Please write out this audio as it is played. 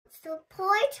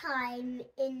supply time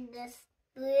in the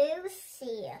blue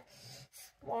sea.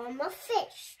 Swarm of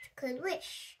fish could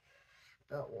wish,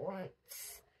 but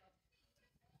once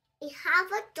he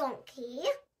have a donkey,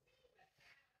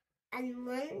 and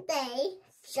one day,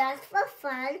 just for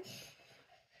fun,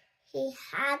 he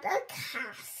had a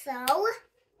castle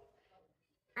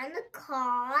and a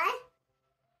car,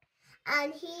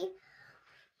 and he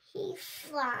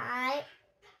fly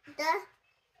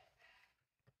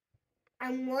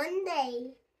and one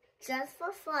day, just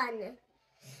for fun,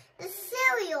 the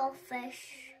cereal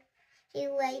fish, he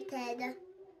waited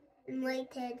and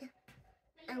waited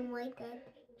and waited.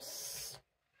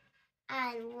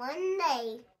 And one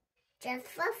day, just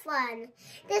for fun,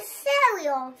 the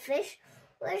cereal fish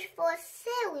was for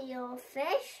cereal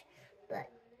fish, but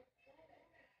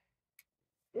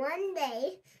one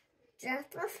day,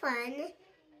 just for fun,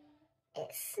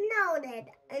 it snowed,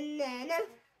 and then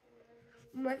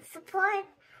once upon,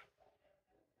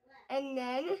 and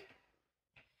then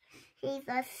he's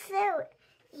a silly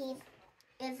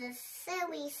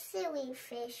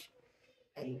fish,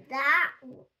 and that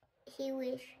he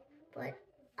wish, but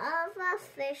other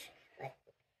fish, but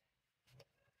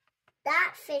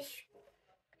that fish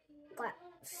got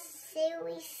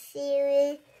silly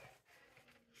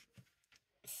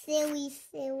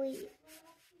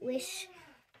wish,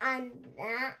 and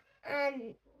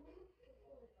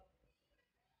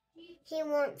he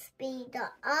wants to be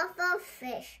the other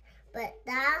fish, but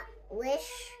that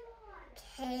wish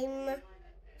came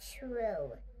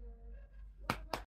true.